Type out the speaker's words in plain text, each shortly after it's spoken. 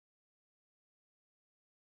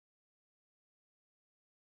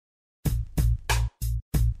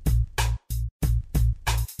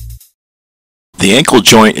The ankle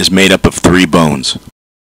joint is made up of three bones: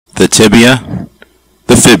 the tibia,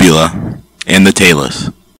 the fibula, and the talus.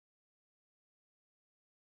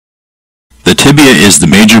 The tibia is the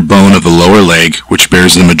major bone of the lower leg, which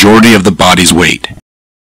bears the majority of the body's weight.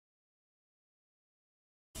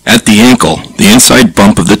 At the ankle, the inside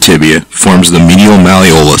bump of the tibia forms the medial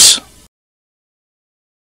malleolus.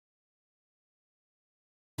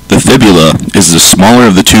 The fibula is the smaller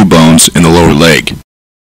of the two bones in the lower leg.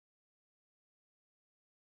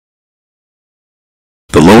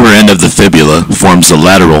 The lower end of the fibula forms the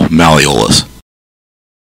lateral malleolus.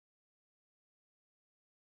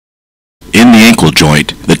 In the ankle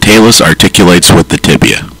joint, the talus articulates with the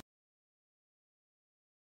tibia.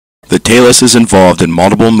 The talus is involved in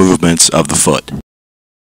multiple movements of the foot.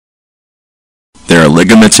 There are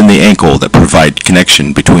ligaments in the ankle that provide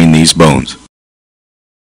connection between these bones.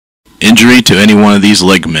 Injury to any one of these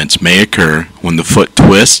ligaments may occur when the foot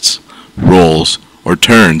twists, rolls, or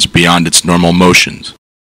turns beyond its normal motions.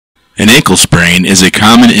 An ankle sprain is a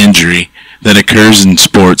common injury that occurs in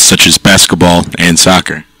sports such as basketball and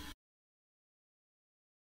soccer.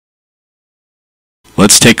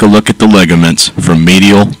 Let's take a look at the ligaments from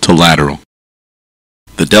medial to lateral.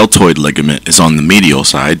 The deltoid ligament is on the medial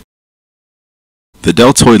side. The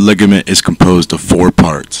deltoid ligament is composed of four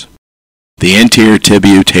parts: the anterior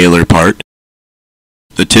tibio-talar part,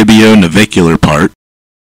 the tibio-navicular part,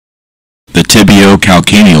 the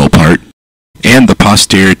tibio-calcaneal part, and the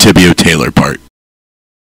posterior tibio-talar part.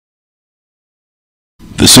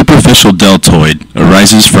 The superficial deltoid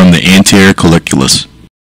arises from the anterior colliculus.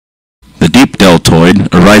 The deep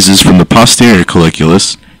deltoid arises from the posterior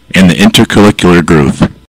colliculus and the intercollicular groove.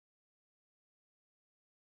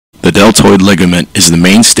 The deltoid ligament is the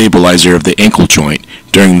main stabilizer of the ankle joint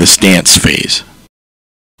during the stance phase.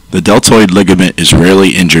 The deltoid ligament is rarely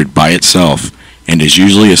injured by itself and is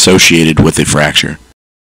usually associated with a fracture.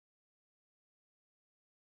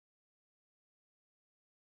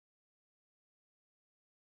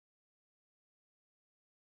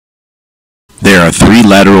 There are three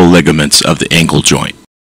lateral ligaments of the ankle joint: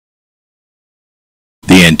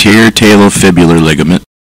 the anterior talofibular ligament.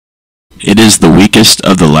 It is the weakest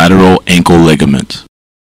of the lateral ankle ligaments.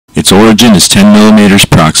 Its origin is 10 mm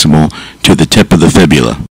proximal to the tip of the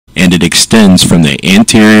fibula, and it extends from the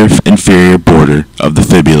anterior inferior border of the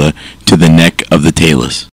fibula to the neck of the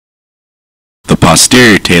talus. The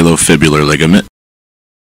posterior talofibular ligament.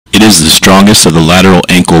 It is the strongest of the lateral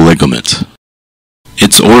ankle ligaments.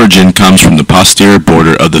 Its origin comes from the posterior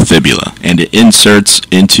border of the fibula, and it inserts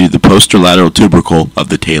into the posterolateral tubercle of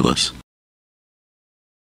the talus.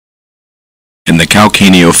 And the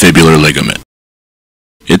calcaneofibular ligament.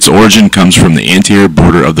 Its origin comes from the anterior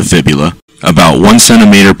border of the fibula, about 1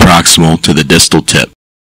 cm proximal to the distal tip.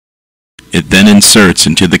 It then inserts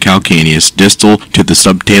into the calcaneus distal to the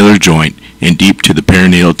subtalar joint and deep to the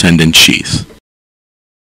peroneal tendon sheath.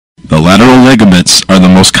 The lateral ligaments are the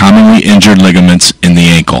most commonly injured ligaments in the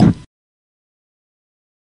ankle.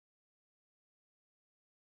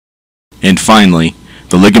 And finally,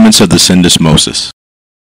 the ligaments of the syndesmosis.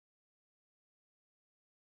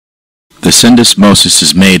 The syndesmosis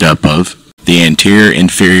is made up of the anterior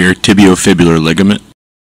inferior tibiofibular ligament,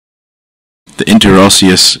 the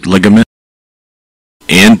interosseous ligament,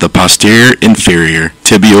 and the posterior inferior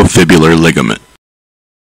tibiofibular ligament.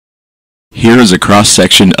 Here is a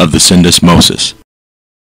cross-section of the syndesmosis.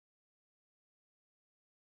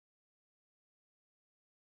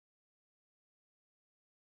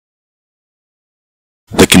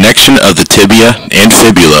 The connection of the tibia and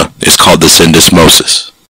fibula is called the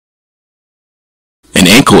syndesmosis. An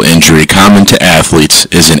ankle injury common to athletes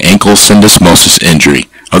is an ankle syndesmosis injury,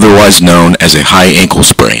 otherwise known as a high ankle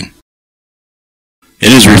sprain.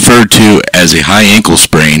 It is referred to as a high ankle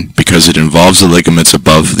sprain because it involves the ligaments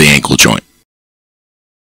above the ankle joint.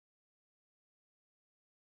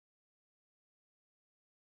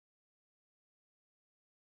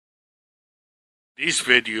 This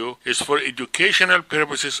video is for educational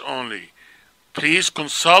purposes only. Please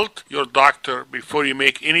consult your doctor before you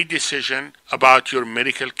make any decision about your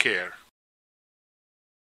medical care.